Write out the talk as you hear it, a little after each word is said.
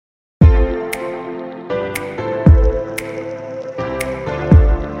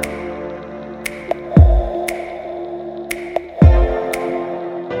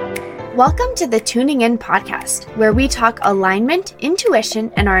Welcome to the Tuning In podcast, where we talk alignment,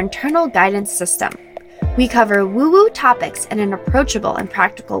 intuition, and our internal guidance system. We cover woo-woo topics in an approachable and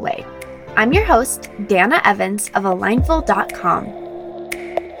practical way. I'm your host, Dana Evans of Alignful.com.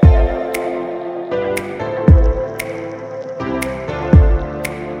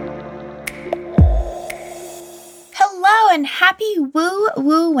 Hello and happy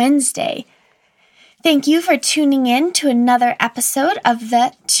Woo-Woo Wednesday. Thank you for tuning in to another episode of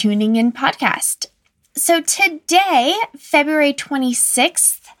the Tuning In podcast. So today, February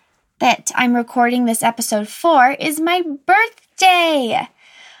 26th, that I'm recording this episode for, is my birthday.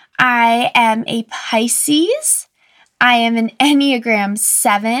 I am a Pisces. I am an Enneagram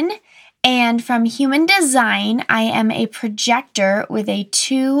 7. And from Human Design, I am a projector with a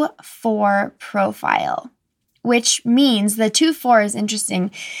 2-4 profile. Which means the 2-4 is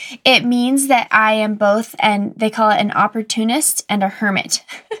interesting. It means that I am both, and they call it an opportunist and a hermit,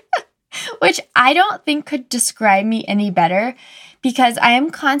 which I don't think could describe me any better because I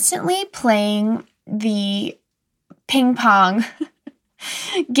am constantly playing the ping pong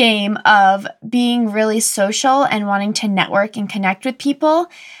game of being really social and wanting to network and connect with people,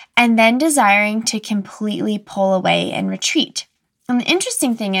 and then desiring to completely pull away and retreat. And the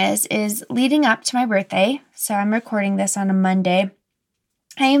interesting thing is leading up to my birthday, so I'm recording this on a Monday,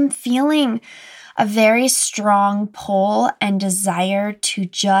 I am feeling a very strong pull and desire to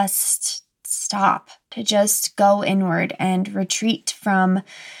just stop, to just go inward and retreat from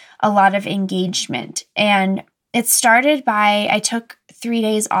a lot of engagement. And it started by, I took 3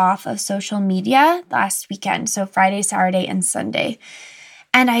 days off of social media last weekend, so Friday, Saturday, and Sunday.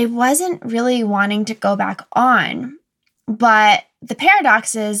 And I wasn't really wanting to go back on, but the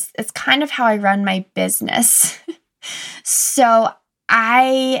paradox is it's kind of how I run my business. So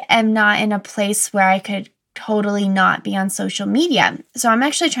I am not in a place where I could totally not be on social media. So I'm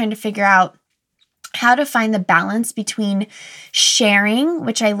actually trying to figure out how to find the balance between sharing,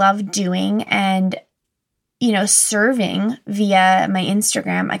 which I love doing, and, serving via my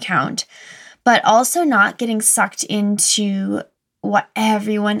Instagram account, but also not getting sucked into what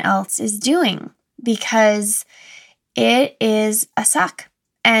everyone else is doing, because it is a suck,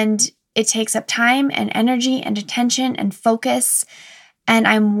 and it takes up time and energy and attention and focus, and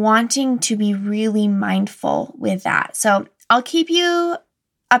I'm wanting to be really mindful with that. So I'll keep you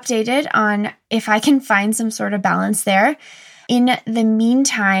updated on if I can find some sort of balance there. In the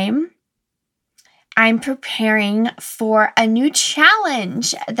meantime, I'm preparing for a new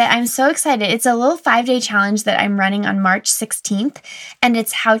challenge that I'm so excited. It's a little 5-day challenge that I'm running on March 16th, and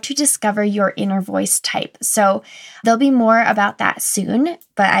it's how to discover your inner voice type. So there'll be more about that soon,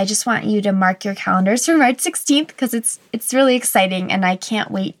 but I just want you to mark your calendars for March 16th because it's really exciting, and I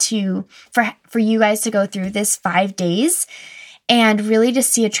can't wait for you guys to go through this 5 days and really to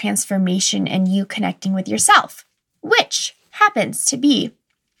see a transformation and you connecting with yourself, which happens to be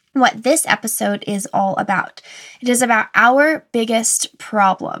what this episode is all about. It is about our biggest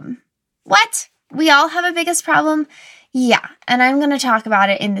problem. What? We all have a biggest problem? Yeah, and I'm going to talk about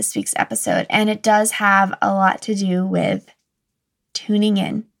it in this week's episode, and it does have a lot to do with tuning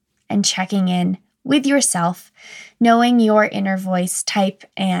in and checking in with yourself, knowing your inner voice type,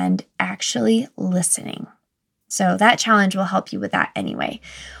 and actually listening. So that challenge will help you with that anyway.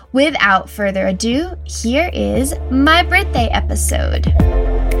 Without further ado, here is my birthday episode.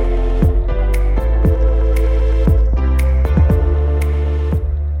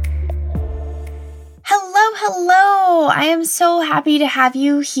 Hello. I am so happy to have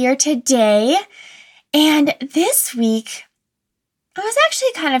you here today. And this week, I was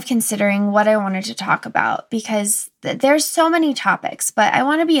actually kind of considering what I wanted to talk about because there's so many topics, but I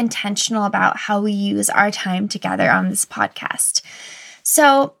want to be intentional about how we use our time together on this podcast.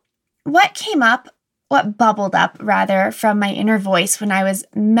 So what bubbled up from my inner voice when I was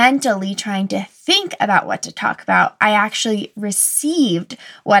mentally trying to think about what to talk about, I actually received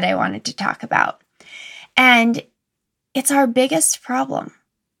what I wanted to talk about. And it's our biggest problem.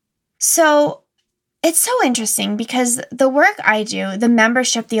 So it's so interesting because the work I do, the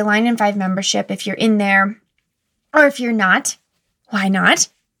membership, the Align in 5 membership, if you're in there or if you're not, why not?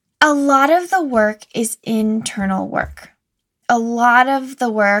 A lot of the work is internal work. A lot of the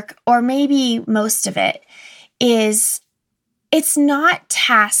work, or maybe most of it, it's not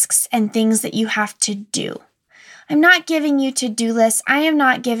tasks and things that you have to do. I'm not giving you to-do lists. I am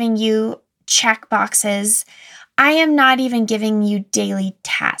not giving you check boxes. I am not even giving you daily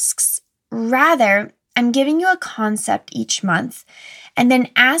tasks. Rather, I'm giving you a concept each month and then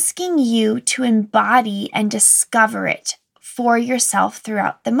asking you to embody and discover it for yourself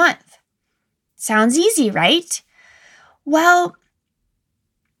throughout the month. Sounds easy, right? Well,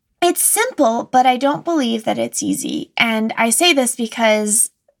 It's simple, but I don't believe that it's easy. And I say this because,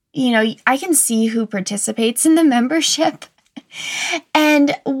 I can see who participates in the membership.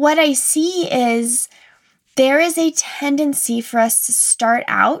 And what I see is there is a tendency for us to start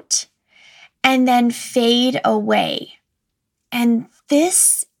out and then fade away. And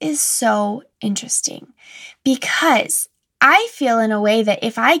this is so interesting because I feel in a way that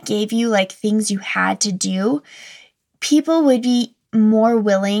if I gave you like things you had to do, people would be more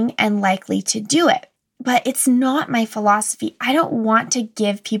willing and likely to do it. But it's not my philosophy. I don't want to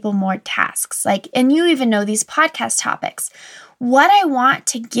give people more tasks. And you even know these podcast topics. What I want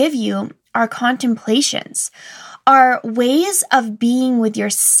to give you are contemplations, are ways of being with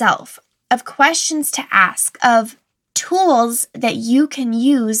yourself, of questions to ask, of tools that you can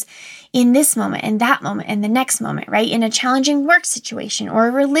use in this moment and that moment and the next moment, right? In a challenging work situation or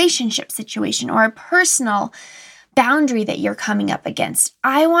a relationship situation or a personal boundary that you're coming up against.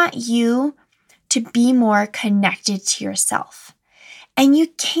 I want you to be more connected to yourself. And you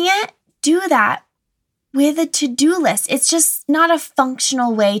can't do that with a to-do list. It's just not a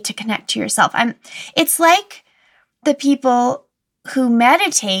functional way to connect to yourself. It's like the people who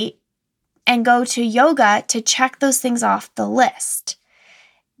meditate and go to yoga to check those things off the list.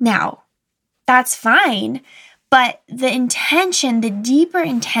 Now, that's fine, but the intention, the deeper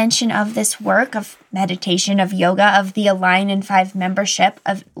intention of this work of meditation, of yoga, of the Align in 5 membership,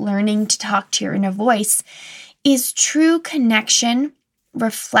 of learning to talk to your inner voice is true connection,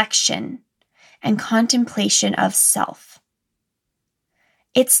 reflection, and contemplation of self.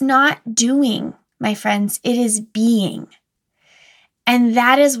 It's not doing, my friends, it is being. And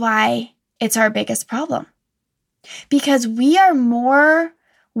that is why it's our biggest problem. Because we are more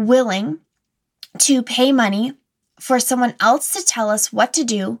willing to pay money for someone else to tell us what to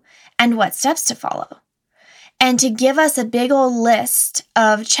do and what steps to follow, and to give us a big old list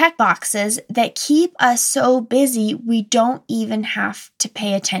of checkboxes that keep us so busy we don't even have to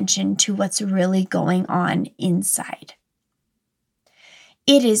pay attention to what's really going on inside.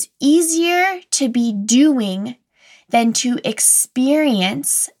 It is easier to be doing than to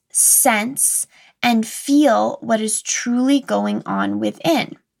experience, sense, and feel what is truly going on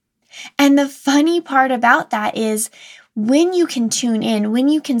within. And the funny part about that is when you can tune in, when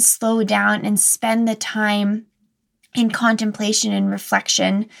you can slow down and spend the time in contemplation and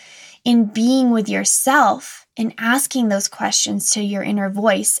reflection, in being with yourself and asking those questions to your inner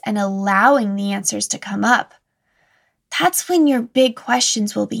voice and allowing the answers to come up, that's when your big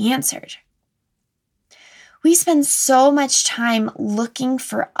questions will be answered. We spend so much time looking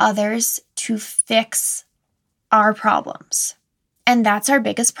for others to fix our problems. And that's our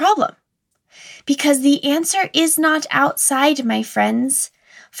biggest problem. Because the answer is not outside, my friends.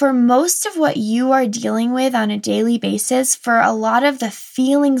 For most of what you are dealing with on a daily basis, for a lot of the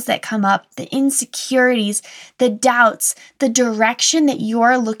feelings that come up, the insecurities, the doubts, the direction that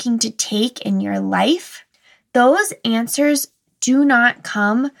you're looking to take in your life, those answers do not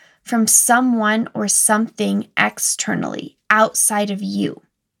come from someone or something externally, outside of you.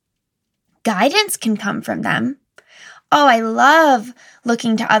 Guidance can come from them. Oh, I love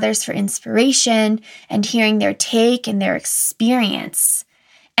looking to others for inspiration and hearing their take and their experience,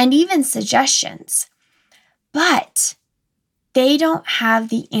 and even suggestions. But they don't have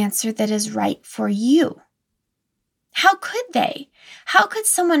the answer that is right for you. How could they? How could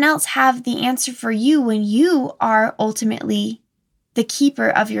someone else have the answer for you when you are ultimately the keeper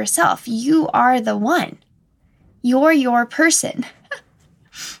of yourself? You are the one. You're your person.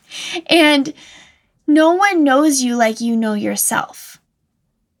 And no one knows you like you know yourself.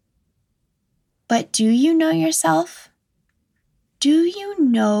 But do you know yourself? Do you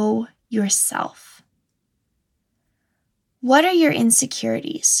know yourself? What are your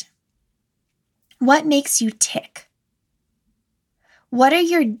insecurities? What makes you tick? What are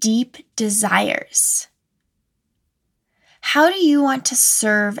your deep desires? How do you want to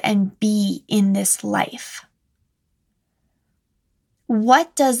serve and be in this life?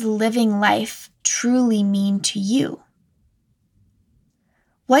 What does living life truly mean to you?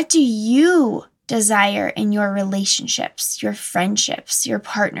 What do you desire in your relationships, your friendships, your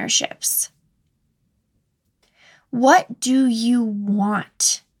partnerships? What do you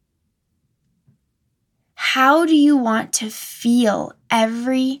want? How do you want to feel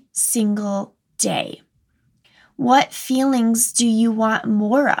every single day? What feelings do you want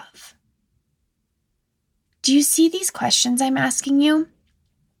more of? Do you see these questions I'm asking you?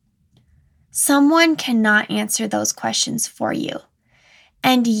 Someone cannot answer those questions for you.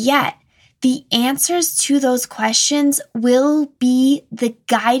 And yet, the answers to those questions will be the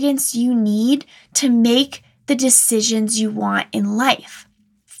guidance you need to make the decisions you want in life.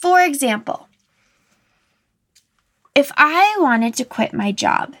 For example, if I wanted to quit my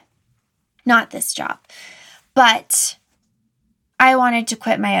job, not this job, but I wanted to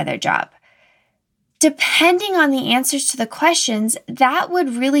quit my other job, depending on the answers to the questions, that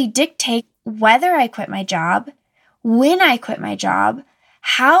would really dictate whether I quit my job, when I quit my job,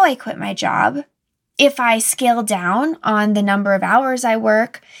 how I quit my job, if I scale down on the number of hours I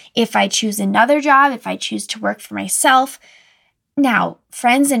work, if I choose another job, if I choose to work for myself. Now,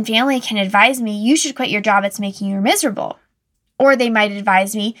 friends and family can advise me, you should quit your job, it's making you miserable. Or they might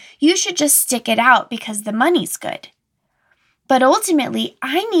advise me, you should just stick it out because the money's good. But ultimately,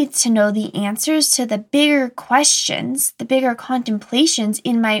 I need to know the answers to the bigger questions, the bigger contemplations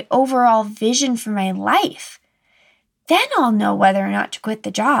in my overall vision for my life. Then I'll know whether or not to quit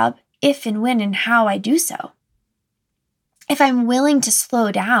the job, if and when and how I do so. If I'm willing to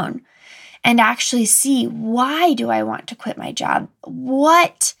slow down and actually see, why do I want to quit my job?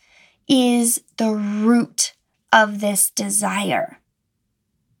 What is the root of this desire?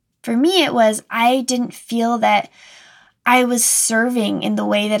 For me, it was I didn't feel that I was serving in the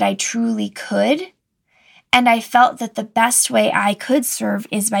way that I truly could. And I felt that the best way I could serve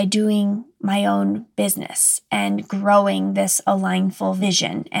is by doing my own business and growing this Align Full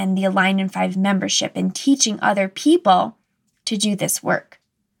Vision and the Align in 5 membership and teaching other people to do this work.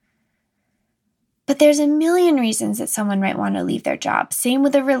 But there's a million reasons that someone might want to leave their job. Same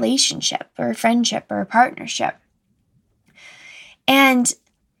with a relationship or a friendship or a partnership. And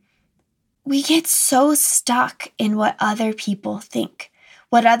we get so stuck in what other people think,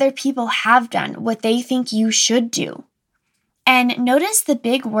 what other people have done, what they think you should do. And notice the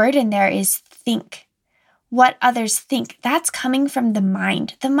big word in there is think. What others think, that's coming from the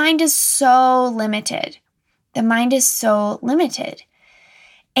mind. The mind is so limited.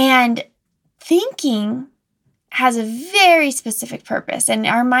 And thinking has a very specific purpose, and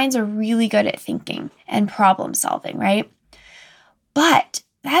our minds are really good at thinking and problem solving, right? But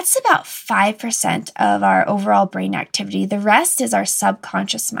that's about 5% of our overall brain activity. The rest is our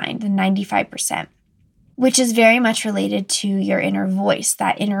subconscious mind, the 95%, which is very much related to your inner voice,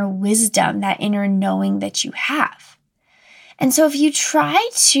 that inner wisdom, that inner knowing that you have. And so if you try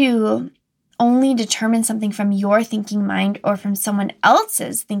to only determine something from your thinking mind or from someone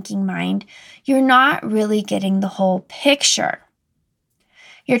else's thinking mind, you're not really getting the whole picture.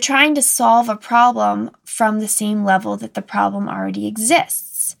 You're trying to solve a problem from the same level that the problem already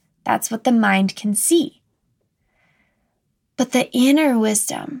exists. That's what the mind can see. But the inner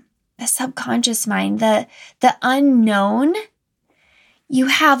wisdom, the subconscious mind, the unknown, you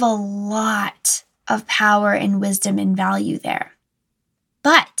have a lot of power and wisdom and value there.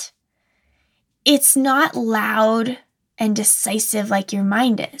 But it's not loud and decisive like your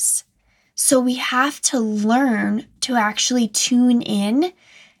mind is. So we have to learn to actually tune in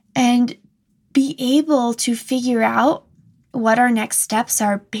and be able to figure out what our next steps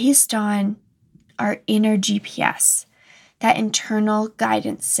are based on our inner GPS, that internal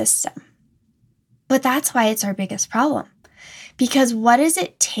guidance system. But that's why it's our biggest problem. Because what does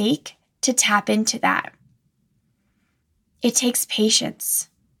it take to tap into that? It takes patience.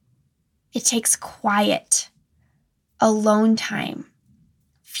 It takes quiet, alone time,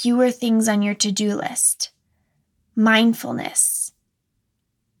 fewer things on your to-do list, mindfulness,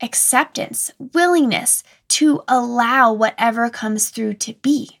 acceptance, willingness to allow whatever comes through to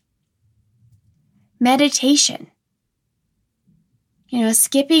be. Meditation.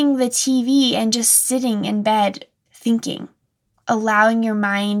 Skipping the TV and just sitting in bed thinking, allowing your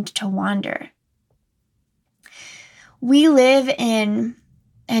mind to wander. We live in,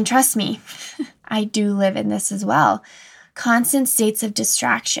 and trust me, I do live in this as well, constant states of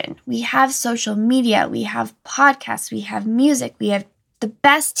distraction. We have social media, we have podcasts, we have music, we have the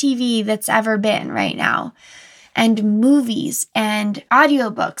best TV that's ever been right now, and movies and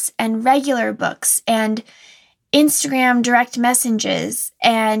audiobooks and regular books and Instagram direct messages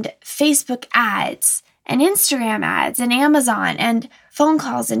and Facebook ads and Instagram ads and Amazon and phone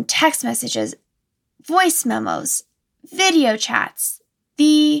calls and text messages, voice memos, video chats.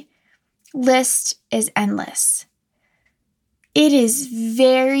 The list is endless. It is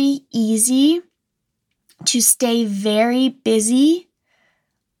very easy to stay very busy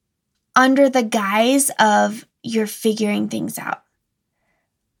under the guise of you're figuring things out.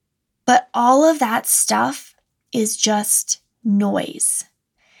 But all of that stuff is just noise.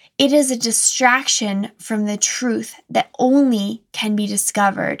 It is a distraction from the truth that only can be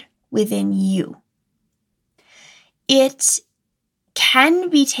discovered within you. It can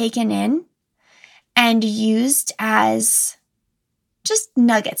be taken in and used as just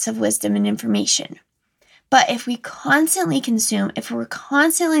nuggets of wisdom and information. But if we constantly consume, if we're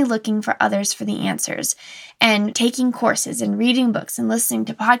constantly looking for others for the answers and taking courses and reading books and listening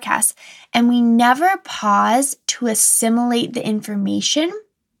to podcasts, and we never pause to assimilate the information,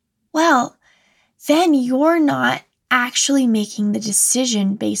 well, then you're not actually making the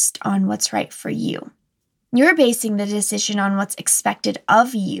decision based on what's right for you. You're basing the decision on what's expected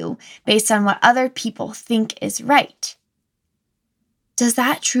of you based on what other people think is right. Does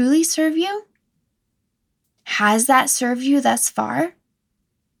that truly serve you? Has that served you thus far?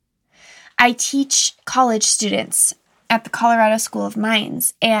 I teach college students at the Colorado School of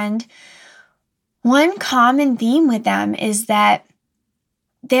Mines, and one common theme with them is that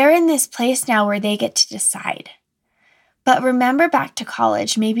they're in this place now where they get to decide. But remember back to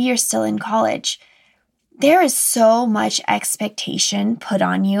college, maybe you're still in college, there is so much expectation put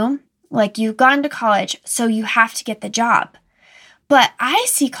on you. Like, you've gone to college, so you have to get the job. But I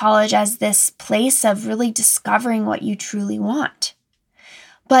see college as this place of really discovering what you truly want.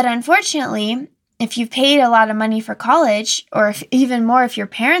 But unfortunately, if you've paid a lot of money for college, or even more if your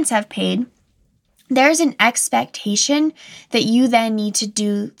parents have paid, there's an expectation that you then need to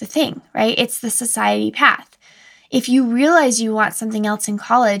do the thing, right? It's the society path. If you realize you want something else in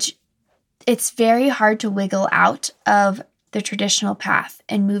college, it's very hard to wiggle out of the traditional path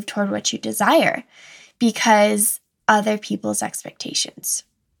and move toward what you desire because other people's expectations.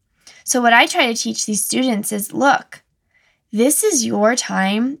 So what I try to teach these students is, look, this is your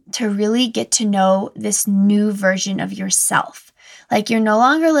time to really get to know this new version of yourself. Like, you're no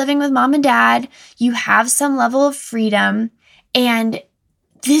longer living with mom and dad. You have some level of freedom. And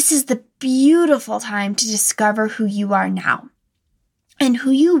this is the beautiful time to discover who you are now and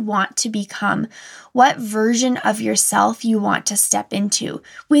who you want to become, what version of yourself you want to step into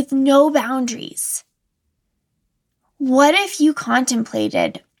with no boundaries. What if you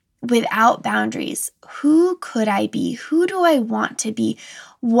contemplated without boundaries? Who could I be? Who do I want to be?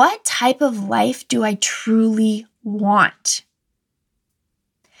 What type of life do I truly want?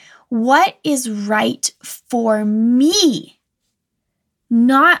 What is right for me,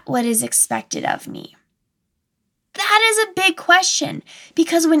 not what is expected of me? That is a big question,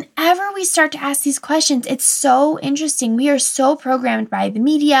 because whenever we start to ask these questions, it's so interesting. We are so programmed by the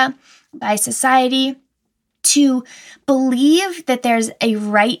media, by society, to believe that there's a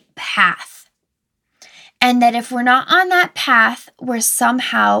right path, and that if we're not on that path, we're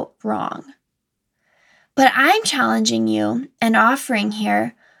somehow wrong. But I'm challenging you and offering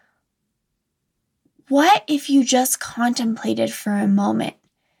here, what if you just contemplated for a moment?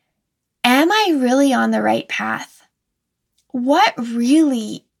 Am I really on the right path? What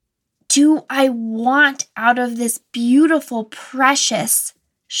really do I want out of this beautiful, precious,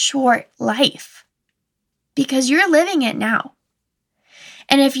 short life? Because you're living it now.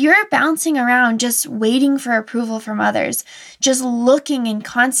 And if you're bouncing around just waiting for approval from others, just looking and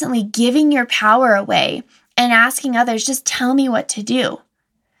constantly giving your power away and asking others, just tell me what to do,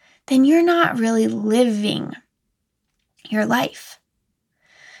 then you're not really living your life.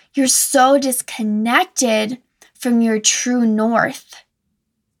 You're so disconnected from your true north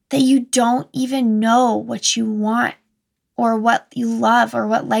that you don't even know what you want or what you love or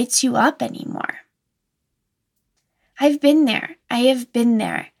what lights you up anymore. I've been there. I have been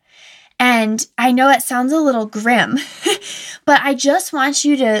there. And I know it sounds a little grim, but I just want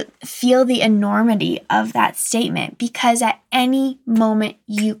you to feel the enormity of that statement, because at any moment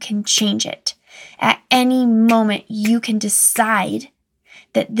you can change it. At any moment you can decide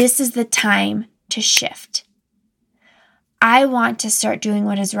that this is the time to shift. I want to start doing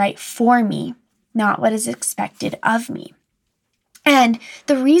what is right for me, not what is expected of me. And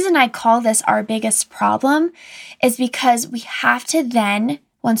the reason I call this our biggest problem is because we have to then,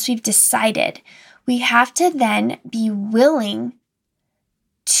 once we've decided, we have to then be willing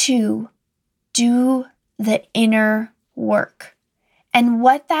to do the inner work. And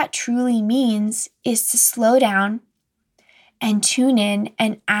what that truly means is to slow down and tune in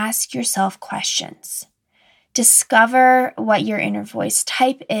and ask yourself questions. Discover what your inner voice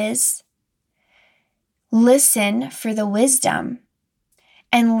type is. Listen for the wisdom.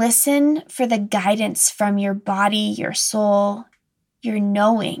 And listen for the guidance from your body, your soul, your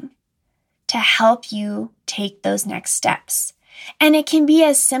knowing to help you take those next steps. And it can be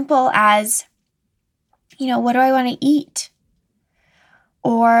as simple as, what do I want to eat?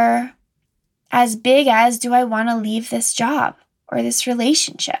 Or as big as, do I want to leave this job or this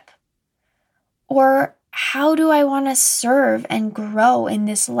relationship? Or how do I want to serve and grow in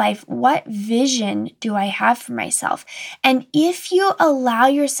this life? What vision do I have for myself? And if you allow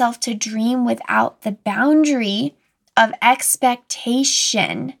yourself to dream without the boundary of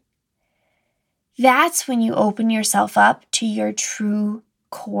expectation, That's when you open yourself up to your true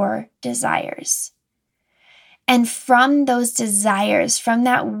core desires. And from those desires, from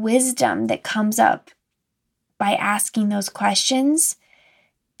that wisdom that comes up by asking those questions,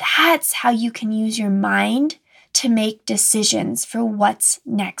 that's how you can use your mind to make decisions for what's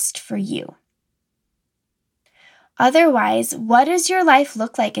next for you. Otherwise, what does your life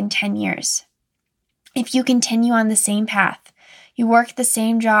look like in 10 years? If you continue on the same path, you work the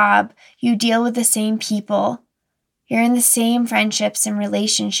same job, you deal with the same people, you're in the same friendships and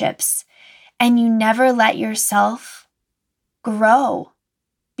relationships, and you never let yourself grow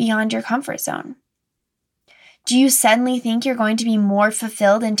beyond your comfort zone. Do you suddenly think you're going to be more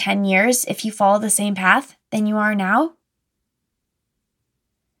fulfilled in 10 years if you follow the same path than you are now?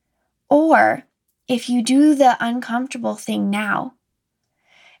 Or if you do the uncomfortable thing now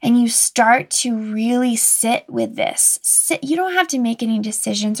and you start to really sit with this, you don't have to make any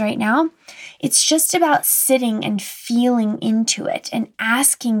decisions right now. It's just about sitting and feeling into it and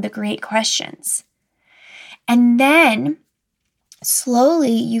asking the great questions. And then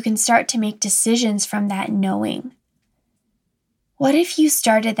slowly you can start to make decisions from that knowing. What if you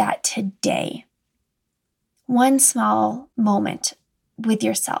started that today? One small moment with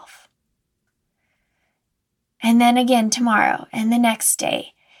yourself. And then again tomorrow and the next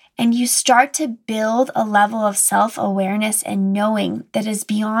day. And you start to build a level of self-awareness and knowing that is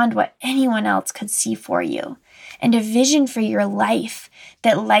beyond what anyone else could see for you. And a vision for your life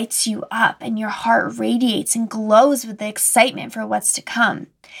that lights you up and your heart radiates and glows with the excitement for what's to come.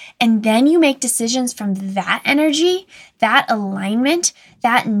 And then you make decisions from that energy, that alignment,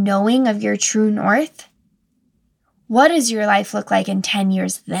 that knowing of your true north. What does your life look like in 10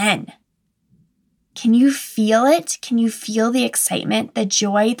 years then? Can you feel it? Can you feel the excitement, the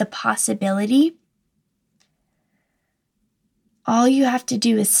joy, the possibility? All you have to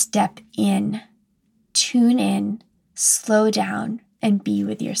do is step in, tune in, slow down, and be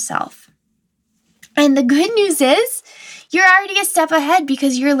with yourself. And the good news is you're already a step ahead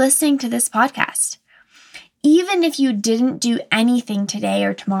because you're listening to this podcast. Even if you didn't do anything today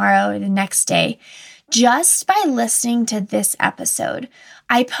or tomorrow or the next day, just by listening to this episode,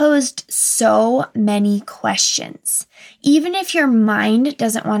 I posed so many questions. Even if your mind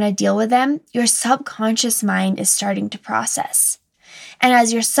doesn't want to deal with them, your subconscious mind is starting to process. And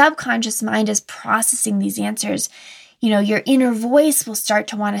as your subconscious mind is processing these answers, your inner voice will start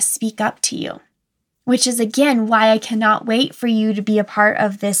to want to speak up to you, which is again why I cannot wait for you to be a part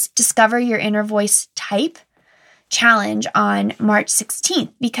of this Discover Your Inner Voice Type challenge on March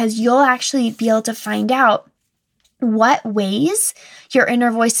 16th, because you'll actually be able to find out what ways your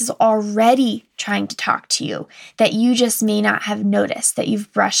inner voice is already trying to talk to you that you just may not have noticed, that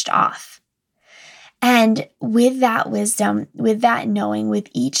you've brushed off. And with that wisdom, with that knowing, with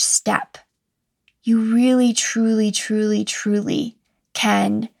each step, you really, truly, truly, truly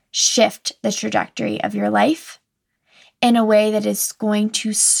can shift the trajectory of your life in a way that is going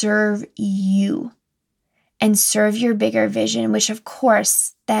to serve you and serve your bigger vision, which of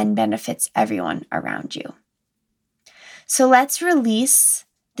course then benefits everyone around you. So let's release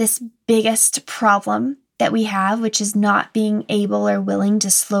this biggest problem that we have, which is not being able or willing to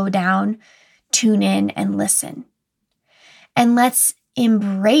slow down, tune in, and listen. And let's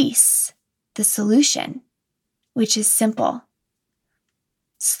embrace the solution, which is simple.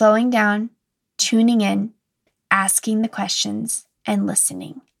 Slowing down, tuning in, asking the questions, and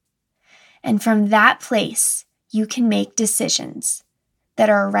listening. And from that place, you can make decisions that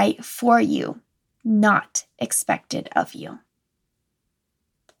are right for you, not expected of you.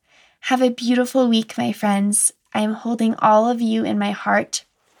 Have a beautiful week, my friends. I am holding all of you in my heart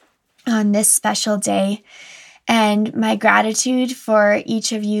on this special day. And my gratitude for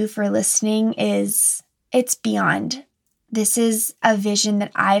each of you for listening it's beyond. This is a vision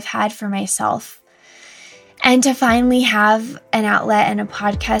that I've had for myself. And to finally have an outlet and a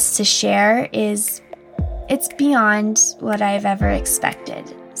podcast to share it's beyond what I've ever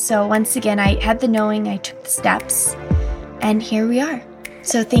expected. So once again, I had the knowing, I took the steps, and here we are.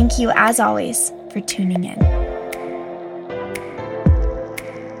 So thank you, as always, for tuning in.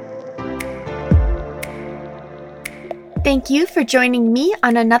 Thank you for joining me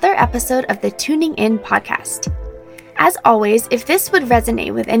on another episode of the Tuning In podcast. As always, if this would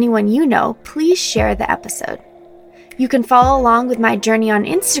resonate with anyone you know, please share the episode. You can follow along with my journey on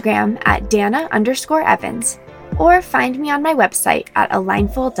Instagram at Dana_Evans, or find me on my website at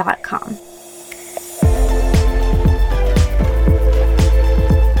alignful.com.